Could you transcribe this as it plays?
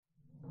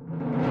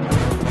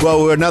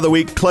Well, we're another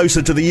week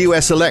closer to the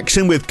US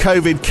election with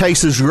COVID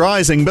cases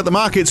rising, but the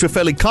markets were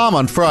fairly calm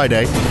on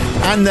Friday.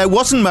 And there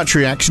wasn't much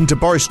reaction to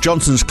Boris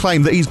Johnson's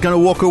claim that he's going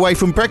to walk away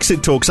from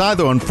Brexit talks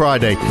either on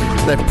Friday.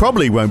 There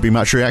probably won't be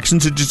much reaction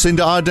to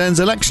Jacinda Ardern's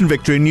election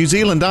victory in New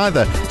Zealand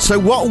either. So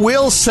what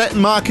will set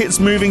markets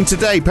moving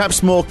today?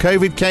 Perhaps more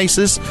COVID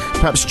cases?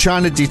 Perhaps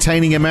China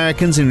detaining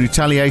Americans in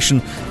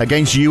retaliation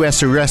against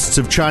US arrests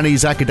of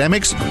Chinese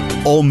academics?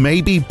 Or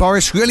maybe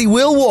Boris really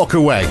will walk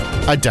away?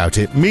 I doubt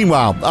it.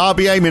 Meanwhile,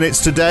 RBA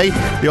minutes today.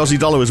 The Aussie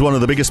dollar was one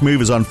of the biggest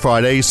movers on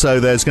Friday, so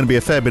there's going to be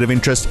a fair bit of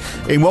interest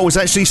in what was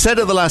actually said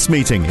at the last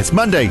meeting. It's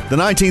Monday, the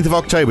 19th of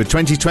October,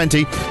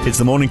 2020. It's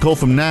the morning call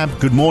from NAB.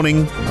 Good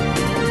morning.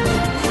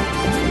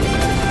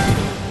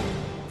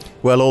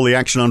 Well, all the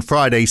action on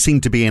Friday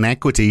seemed to be in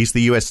equities.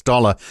 The US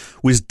dollar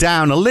was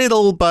down a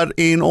little, but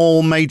in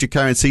all major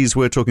currencies,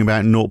 we're talking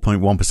about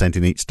 0.1%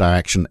 in each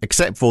direction,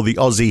 except for the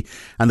Aussie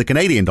and the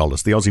Canadian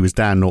dollars. The Aussie was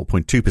down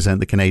 0.2%,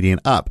 the Canadian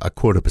up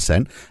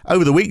 0.25%.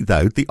 Over the week,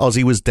 though, the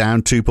Aussie was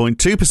down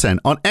 2.2%.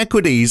 On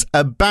equities,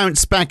 a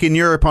bounce back in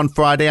Europe on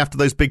Friday after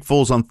those big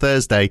falls on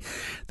Thursday.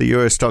 The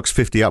Euro Stoxx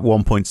 50 up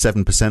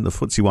 1.7%, the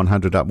FTSE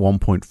 100 up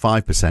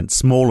 1.5%.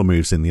 Smaller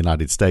moves in the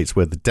United States,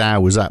 where the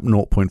Dow was up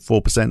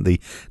 0.4%,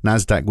 the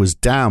Nasdaq was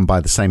down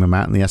by the same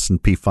amount, and the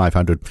S&P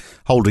 500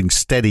 holding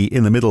steady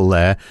in the middle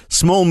there.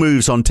 Small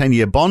moves on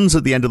 10-year bonds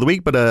at the end of the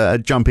week, but a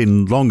jump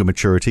in longer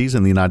maturities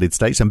in the United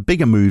States, and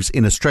bigger moves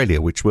in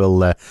Australia, which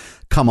we'll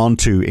come on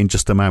to in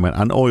just a moment,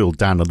 and oil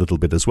down a little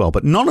bit as well.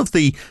 But none of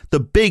the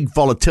big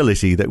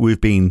volatility that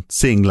we've been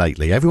seeing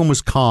lately. Everyone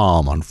was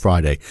calm on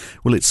Friday.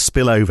 Will it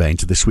spill over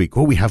into this week?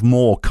 Will we have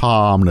more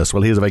calmness?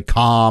 Well, here's a very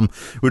calm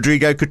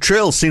Rodrigo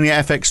Catrill, senior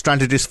FX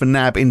strategist for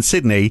NAB in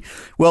Sydney.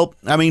 Well,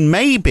 I mean,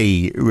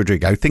 maybe,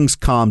 Rodrigo, things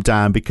calmed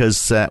down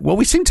because,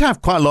 we seem to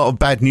have quite a lot of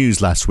bad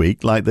news last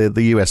week, like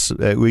the US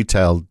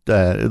retail,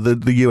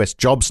 the US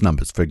jobs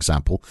numbers, for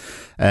example.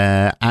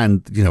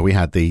 And, you know, we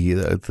had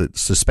the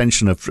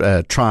suspension of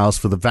trials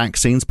for the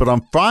vaccines. But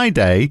on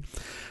Friday,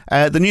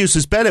 the news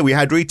was better. We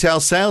had retail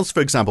sales,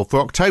 for example, for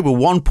October,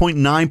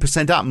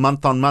 1.9% up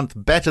month on month,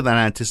 better than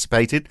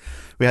anticipated.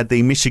 We had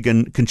the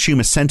Michigan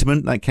consumer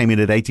sentiment that came in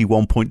at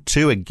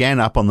 81.2, again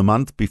up on the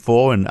month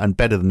before and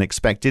better than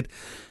expected.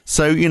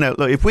 So, you know,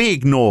 look, if we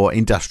ignore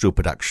industrial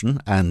production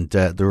and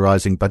the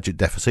rising budget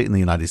deficit in the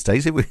United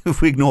States,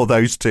 if we ignore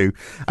those two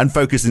and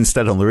focus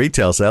instead on the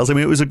retail sales, I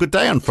mean, it was a good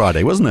day on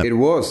Friday, wasn't it? It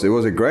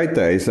was a great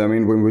day. So, I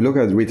mean, when we look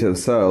at retail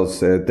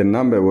sales, the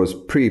number was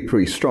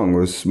pretty strong. It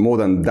was more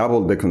than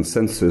double the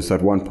consensus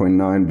at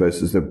 1.9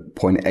 versus the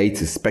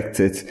 0.8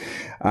 expected.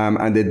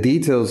 And the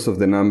details of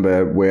the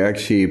number were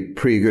actually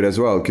pretty good as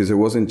well, because it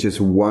wasn't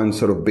just one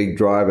sort of big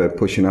driver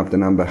pushing up the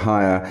number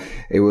higher.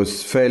 It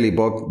was fairly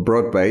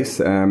broad-based.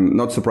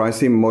 Not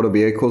surprising, motor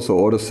vehicles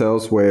or auto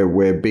sales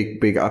were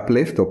big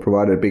uplift or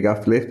provided a big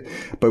uplift.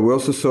 But we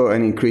also saw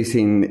an increase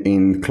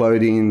in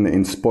clothing,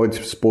 in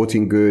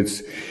sporting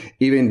goods.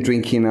 Even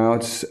drinking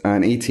out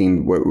and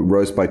eating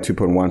rose by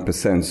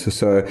 2.1%.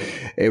 So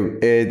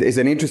it's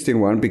an interesting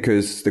one,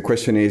 because the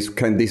question is,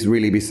 can this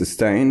really be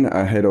sustained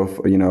ahead of,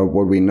 you know,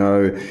 what we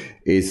know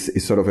is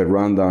sort of a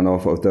rundown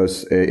of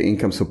those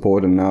income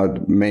support, and now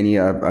many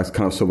are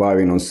kind of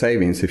surviving on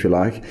savings, if you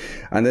like.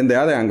 And then the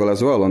other angle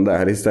as well on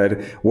that is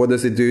that what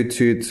does it do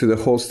to the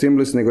whole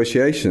stimulus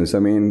negotiations? I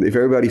mean, if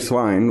everybody's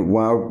fine,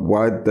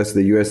 why does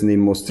the US need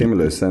more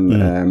stimulus?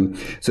 And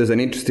so it's an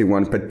interesting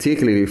one,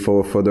 particularly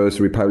for those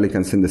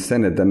Republicans in the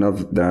Senate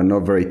that are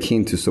not very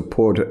keen to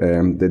support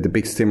the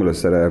big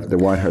stimulus that the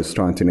White House is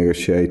trying to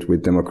negotiate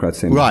with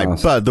Democrats in the House.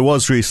 Right, but there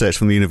was research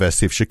from the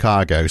University of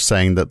Chicago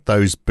saying that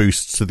those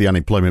boosts to the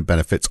unemployment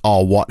benefits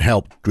are what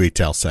helped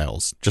retail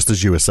sales, just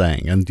as you were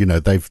saying, and you know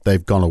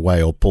they've gone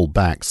away or pulled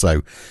back.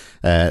 So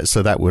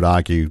that would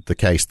argue the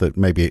case that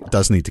maybe it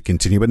does need to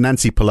continue. But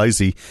Nancy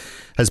Pelosi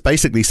has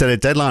basically set a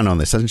deadline on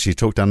this, hasn't she?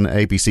 Talked on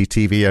ABC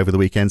TV over the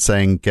weekend,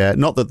 saying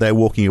not that they're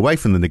walking away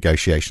from the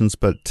negotiations,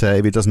 but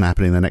if it doesn't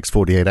happen in the next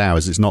 48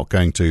 hours, it's not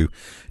going to.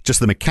 Just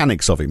the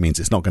mechanics of it means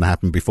it's not going to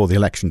happen before the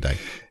election day.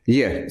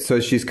 Yeah, so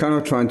she's kind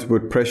of trying to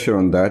put pressure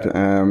on that,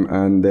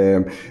 and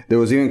there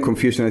was even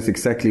confusion as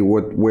exactly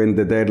when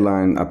the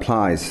deadline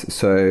applies.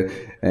 So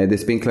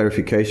there's been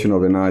clarification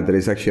overnight that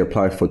it's actually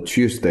applied for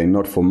Tuesday,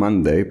 not for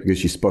Monday, because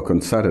she spoke on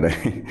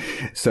Saturday.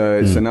 So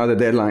now the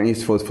deadline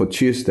is for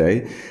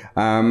Tuesday.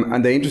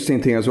 And the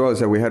interesting thing as well is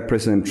that we had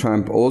President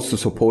Trump also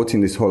supporting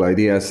this whole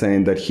idea,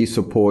 saying that he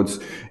supports,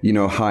 you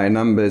know, higher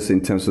numbers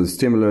in terms of the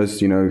stimulus.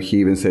 You know, he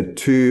even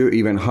said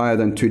even higher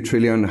than 2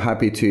 trillion,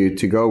 happy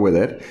to go with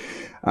it.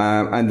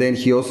 And then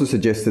he also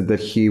suggested that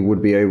he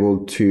would be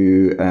able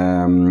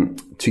to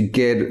to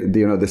get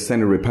the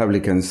Senate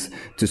Republicans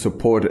to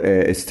support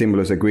a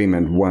stimulus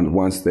agreement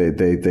once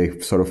they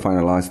sort of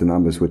finalize the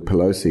numbers with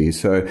Pelosi.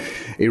 So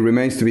it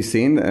remains to be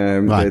seen.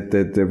 Right.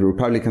 The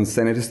Republican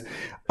senators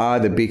are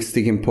the big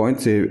sticking point.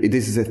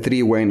 This is a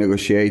three-way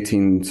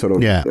negotiating sort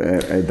of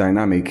a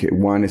dynamic.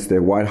 One is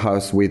the White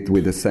House with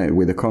the Senate,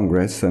 with the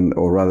Congress,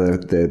 or rather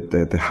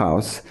the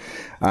House.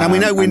 And we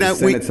know, the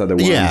Senates are the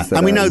ones that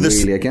and we know are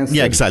this, really against it.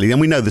 Exactly. And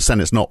we know the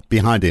Senate's not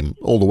behind him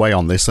all the way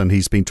on this, and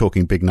he's been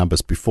talking big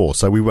numbers before,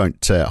 so we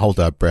won't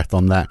hold our breath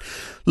on that.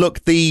 Look,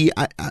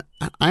 I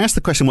asked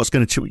the question, what's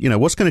going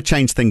to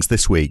change things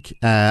this week,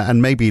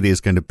 and maybe it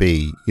is going to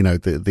be,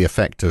 the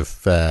effect of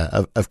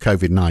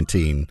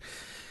COVID-19.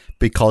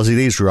 Because it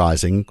is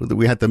rising.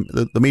 We had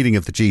the meeting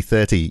of the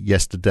G30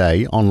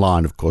 yesterday,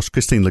 online, of course.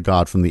 Christine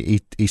Lagarde from the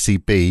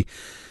ECB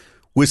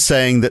was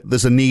saying that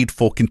there's a need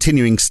for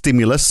continuing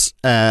stimulus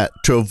to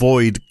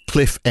avoid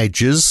cliff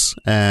edges.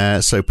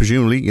 So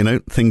presumably,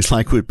 things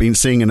like we've been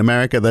seeing in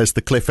America, there's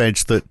the cliff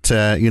edge that,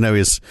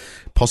 is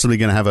possibly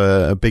going to have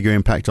a bigger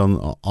impact on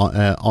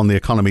the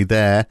economy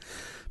there.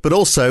 But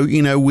also,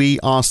 we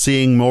are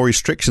seeing more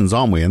restrictions,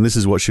 aren't we? And this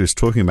is what she was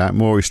talking about,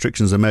 more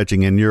restrictions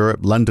emerging in Europe,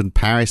 London,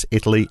 Paris,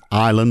 Italy,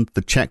 Ireland,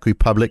 the Czech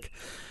Republic.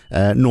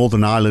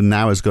 Northern Ireland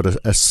now has got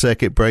a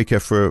circuit breaker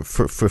for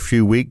a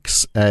few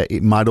weeks.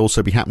 It might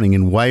also be happening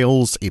in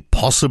Wales. It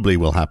possibly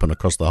will happen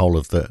across the whole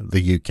of the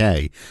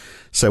UK.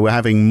 So we're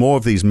having more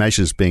of these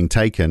measures being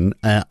taken.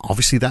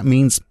 Obviously, that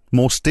means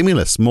more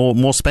stimulus,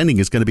 more spending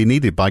is going to be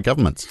needed by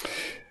governments.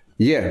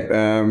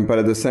 Yeah, but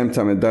at the same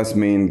time, it does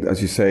mean,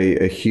 as you say,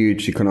 a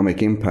huge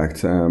economic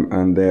impact.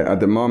 And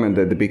at the moment,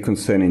 the big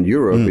concern in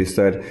Europe is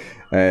that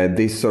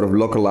these sort of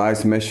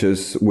localized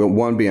measures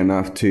won't be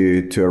enough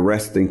to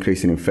arrest the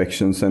increase in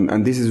infections.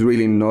 And this is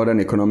really not an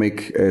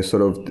economic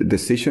sort of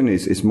decision.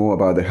 It's more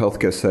about the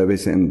healthcare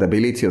service and the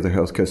ability of the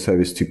healthcare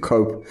service to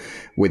cope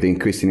with the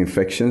increase in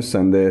infections.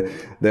 And there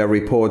are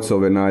reports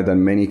overnight that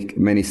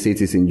many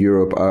cities in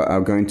Europe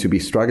are going to be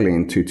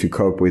struggling to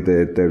cope with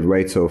the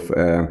rates of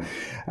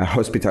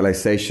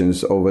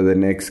hospitalizations over the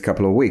next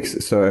couple of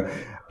weeks. So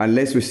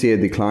unless we see a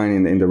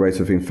decline in the rates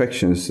of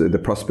infections, the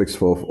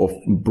prospects of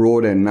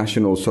broader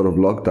national sort of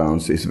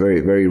lockdowns is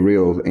very, very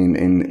real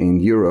in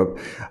Europe.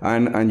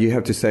 And you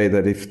have to say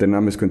that if the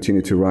numbers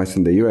continue to rise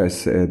in the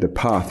US, the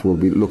path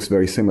looks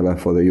very similar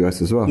for the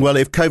US as well. Well,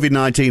 if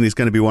COVID-19 is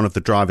going to be one of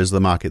the drivers of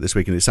the market this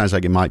week, and it sounds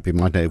like it might be,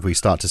 mightn't it, if we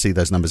start to see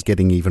those numbers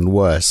getting even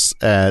worse.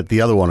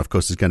 The other one, of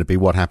course, is going to be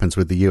what happens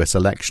with the US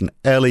election.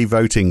 Early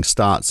voting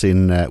starts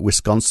in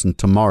Wisconsin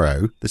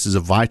tomorrow. This is a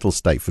vital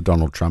state for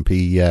Donald Trump.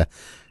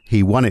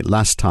 He won it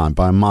last time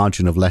by a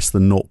margin of less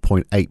than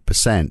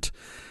 0.8%.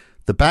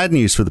 The bad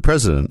news for the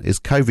president is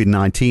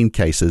COVID-19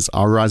 cases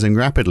are rising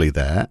rapidly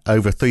there,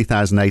 over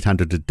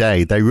 3,800 a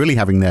day. They're really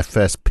having their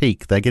first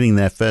peak. They're getting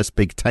their first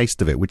big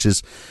taste of it, which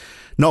is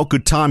not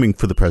good timing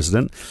for the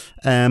president.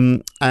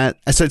 So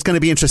it's going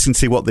to be interesting to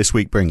see what this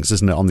week brings,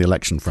 isn't it, on the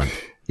election front?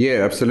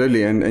 Yeah,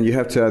 absolutely. And you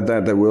have to add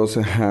that we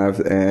also have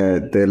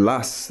the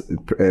last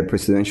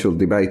presidential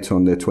debate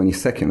on the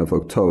 22nd of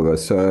October.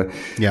 So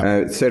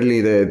certainly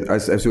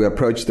as we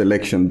approach the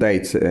election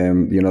date,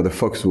 the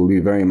focus will be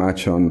very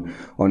much on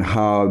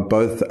how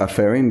both are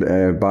faring,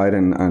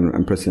 Biden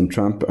and President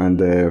Trump.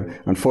 And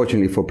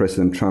unfortunately for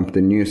President Trump,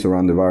 the news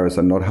around the virus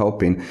are not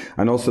helping.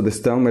 And also the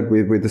stalemate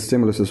with the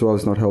stimulus as well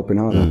is not helping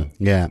either.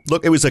 Yeah.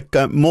 Look, it was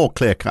a more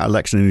clear-cut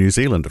election in New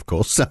Zealand, of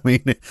course. I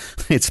mean,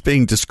 it's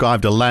being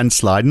described a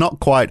landslide.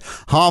 Not quite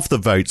half the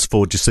votes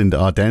for Jacinda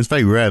Ardern. It's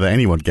very rare that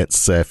anyone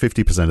gets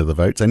 50% of the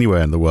votes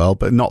anywhere in the world,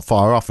 but not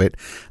far off it.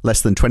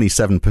 Less than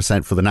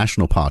 27% for the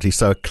National Party,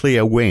 so a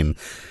clear win.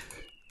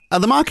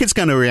 The market's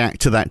going to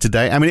react to that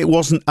today. I mean, it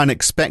wasn't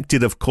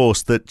unexpected, of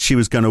course, that she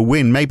was going to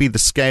win. Maybe the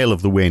scale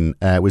of the win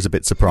was a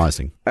bit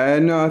surprising.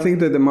 No, I think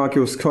that the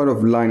market was kind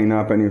of lining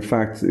up. And in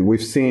fact,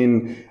 we've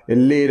seen a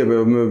little bit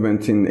of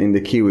movement in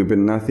the Kiwi, but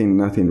nothing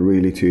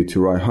really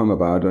to write home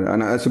about.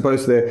 And I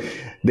suppose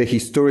the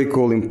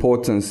historical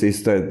importance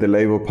is that the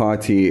Labour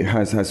Party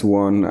has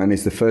won, and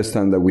it's the first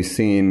time that we've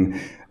seen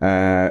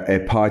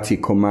a party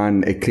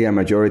command a clear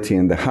majority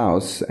in the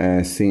House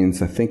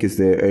since, I think it's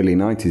the early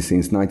 90s,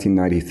 since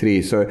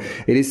 1993. So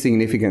it is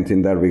significant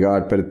in that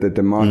regard, but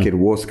the market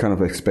was kind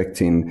of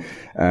expecting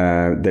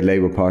the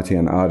Labour Party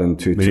and Ardern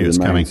to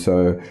remain.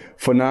 So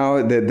for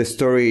now, the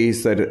story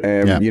is that,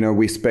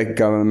 we expect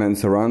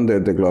governments around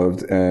the globe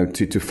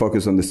to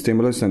focus on the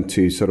stimulus and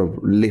to sort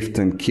of lift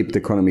and keep the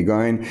economy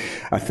going.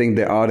 I think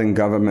the Ardern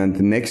government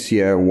next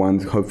year,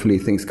 once hopefully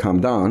things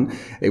calm down,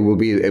 it will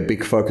be a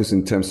big focus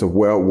in terms of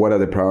what are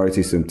the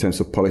priorities in terms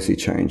of policy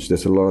change.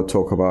 There's a lot of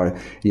talk about,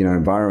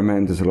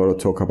 environment. There's a lot of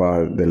talk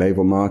about the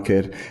labor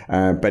market.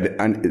 But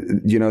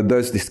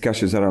those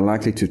discussions are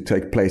unlikely to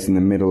take place in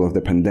the middle of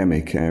the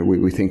pandemic.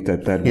 We think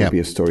that will be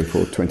a story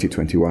for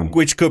 2021.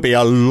 Which could be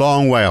a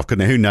long way off,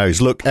 couldn't it? Who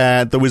knows? Look,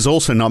 there was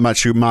also not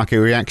much market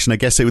reaction. I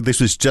guess this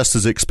was just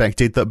as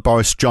expected that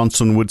Boris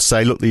Johnson would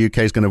say, look, the UK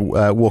is going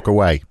to walk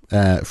away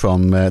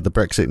from the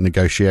Brexit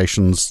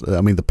negotiations.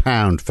 I mean, the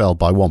pound fell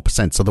by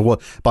 1%, so there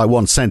was by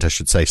 1 cent, I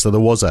should say. So there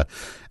was a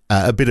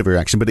a bit of a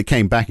reaction, but it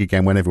came back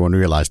again when everyone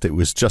realised it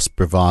was just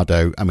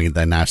bravado. I mean,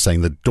 they're now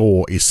saying the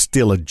door is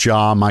still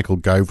ajar. Michael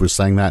Gove was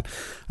saying that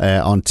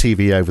on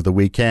TV over the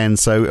weekend.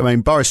 So, I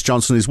mean, Boris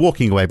Johnson is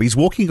walking away, but he's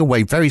walking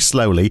away very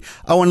slowly.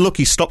 Oh, and look,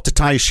 he stopped to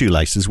tie his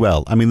shoelace as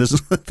well. I mean,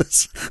 there's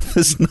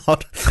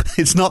not,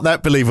 it's not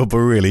that believable,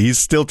 really. He's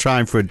still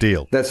trying for a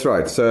deal. That's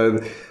right. So,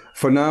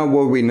 for now,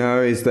 what we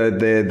know is that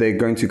they're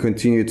going to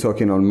continue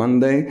talking on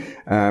Monday.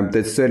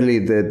 There's certainly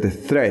the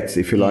threats,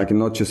 if you like, and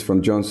not just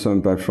from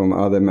Johnson, but from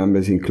other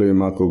members, including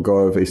Michael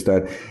Gove, is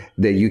that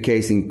the UK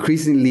is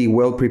increasingly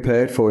well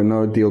prepared for a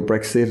no-deal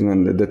Brexit,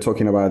 and they're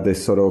talking about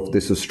this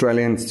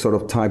Australian sort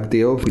of type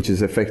deal, which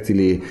is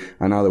effectively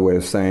another way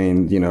of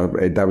saying,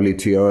 a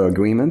WTO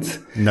agreement.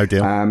 No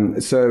deal.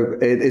 So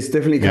it's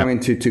definitely coming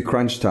to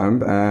crunch time,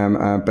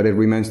 but it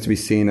remains to be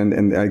seen.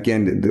 And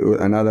again,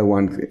 another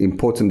one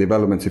important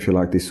development, if you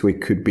like, this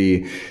week could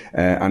be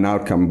an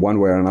outcome one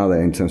way or another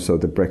in terms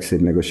of the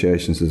Brexit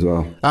negotiations as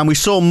well. And we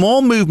saw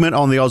more movement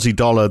on the Aussie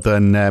dollar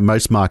than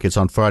most markets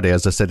on Friday.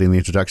 As I said in the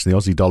introduction, the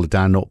Aussie dollar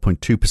down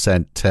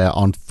 0.2%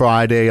 on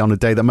Friday, on a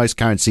day that most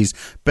currencies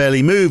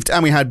barely moved.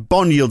 And we had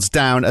bond yields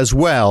down as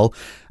well.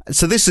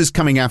 So this is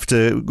coming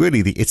after, really,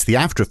 it's the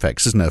after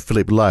effects, isn't it?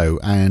 Philip Lowe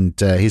and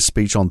his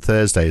speech on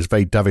Thursday, his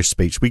very dovish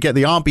speech. We get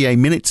the RBA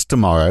minutes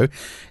tomorrow.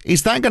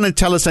 Is that going to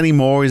tell us any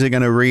more? Is it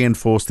going to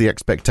reinforce the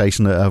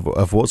expectation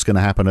of what's going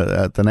to happen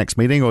at the next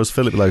meeting, or has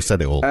Philip Lowe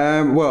said it all?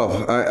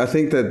 Well, I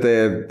think that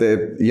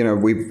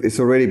it's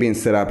already been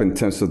set up in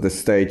terms of the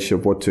stage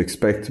of what to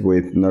expect,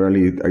 with not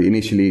only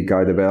initially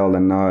Guy Debelle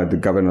and now the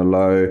Governor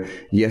Lowe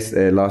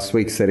last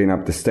week setting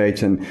up the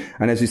stage. And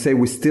as you say,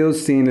 we're still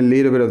seeing a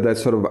little bit of that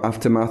sort of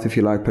aftermath, if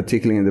you like,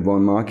 particularly in the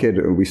bond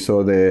market. We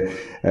saw the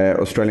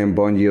Australian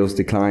bond yields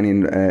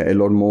declining a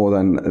lot more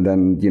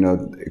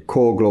than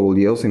core global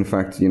yields. In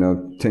fact,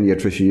 10-year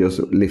Treasury yields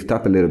lift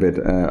up a little bit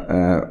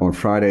on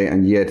Friday,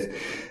 and yet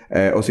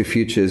Aussie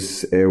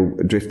futures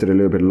drifted a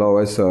little bit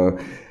lower. So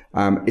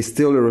it's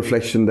still a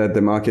reflection that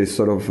the market is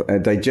sort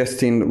of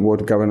digesting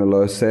what Governor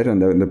Lowe said,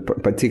 and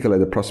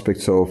particularly the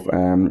prospects of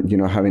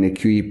having a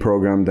QE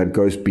program that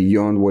goes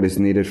beyond what is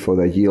needed for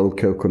the yield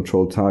curve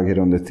control target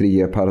on the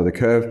 3-year part of the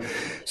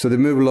curve. So the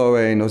move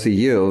lower in Aussie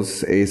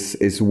yields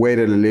is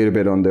weighted a little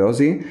bit on the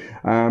Aussie,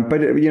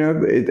 but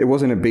it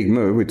wasn't a big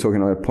move. We're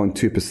talking about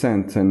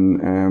 0.2%,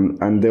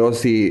 and the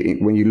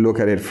Aussie, when you look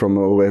at it from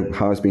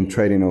how it's been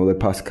trading over the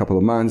past couple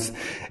of months,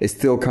 it's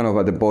still kind of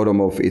at the bottom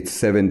of its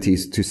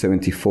 70s to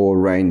 74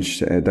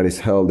 range that is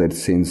held at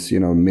since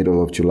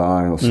middle of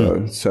July or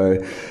so.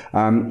 So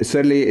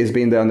certainly it's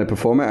been the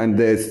underperformer,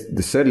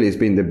 and certainly it's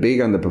been the big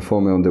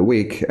underperformer on the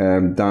week,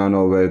 down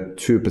over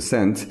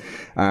 2%.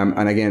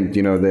 And again,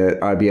 the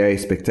RBA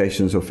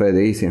expectations of further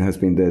easing has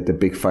been the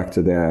big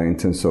factor there in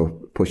terms of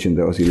pushing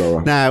the Aussie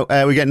lower. Now,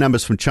 we get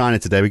numbers from China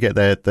today. We get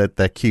their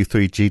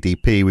Q3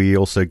 GDP. We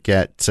also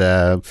get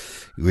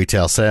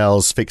retail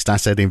sales, fixed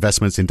asset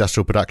investments,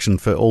 industrial production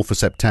for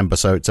September.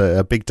 So it's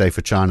a big day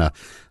for China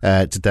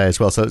today as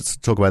well. So let's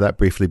talk about that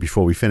briefly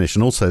before we finish.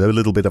 And also, a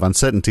little bit of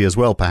uncertainty as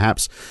well,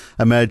 perhaps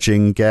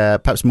emerging,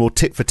 perhaps more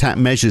tit-for-tat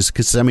measures.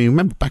 Because, I mean,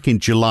 remember back in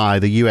July,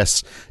 the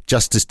US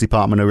Justice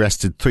Department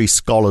arrested 3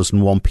 scholars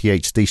and 1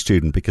 PhD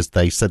student because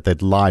they said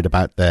they'd lied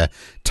about their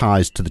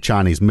ties to the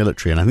Chinese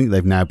military. And I think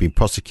they've now been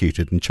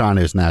prosecuted. And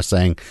China is now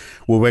saying,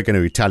 well, we're going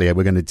to retaliate.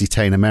 We're going to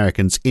detain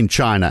Americans in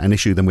China and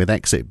issue them with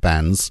exit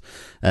bans.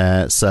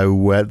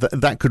 So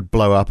that could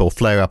blow up or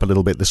flare up a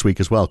little bit this week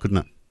as well, couldn't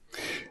it?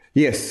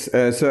 Yes.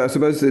 So I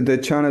suppose the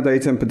China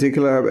data in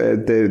particular,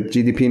 the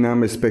GDP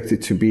number is expected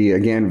to be,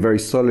 again, very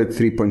solid,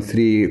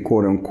 3.3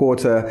 quarter on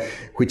quarter,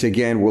 which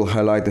again will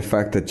highlight the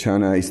fact that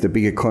China is the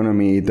big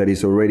economy that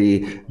is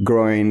already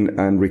growing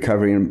and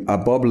recovering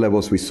above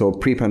levels we saw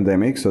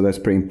pre-pandemic. So that's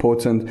pretty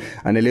important.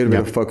 And a little bit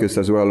of focus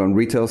as well on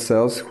retail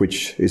sales,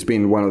 which has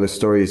been one of the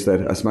stories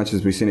that as much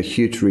as we've seen a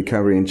huge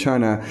recovery in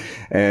China,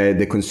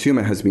 the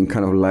consumer has been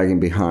kind of lagging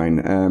behind.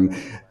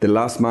 The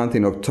last month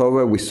in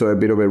October, we saw a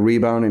bit of a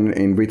rebound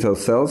in retail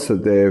sales. So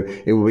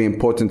it will be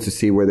important to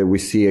see whether we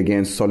see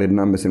again solid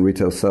numbers in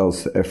retail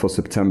sales for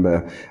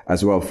September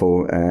as well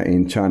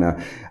in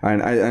China.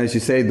 And as you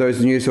say,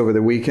 those news over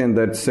the weekend,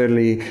 that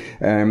certainly,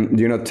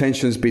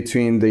 tensions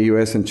between the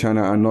US and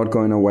China are not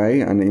going away.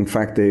 And in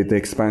fact, they're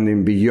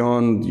expanding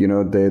beyond,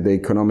 the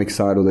economic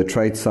side or the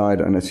trade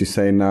side. And as you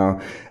say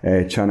now,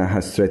 China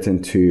has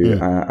threatened to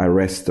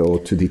arrest or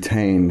to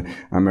detain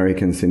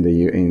Americans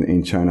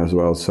in China as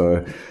well.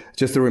 So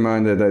just a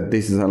reminder that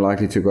this is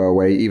unlikely to go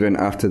away even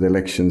after the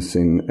elections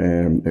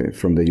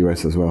from the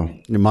US as well.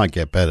 It might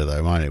get better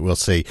though, might it? We'll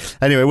see.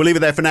 Anyway, we'll leave it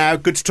there for now.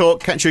 Good to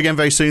talk. Catch you again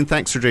very soon.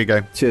 Thanks,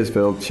 Rodrigo. Cheers,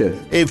 Phil. Cheers.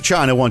 If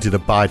China wanted a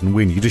Biden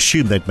win, you'd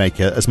assume they'd make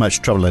as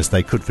much trouble as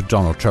they could for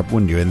Donald Trump,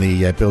 wouldn't you, in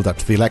the build-up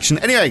to the election?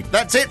 Anyway,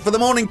 that's it for the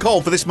morning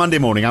call for this Monday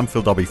morning. I'm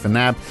Phil Dobbie for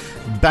NAB.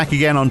 Back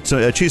again on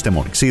Tuesday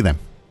morning. See you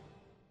then.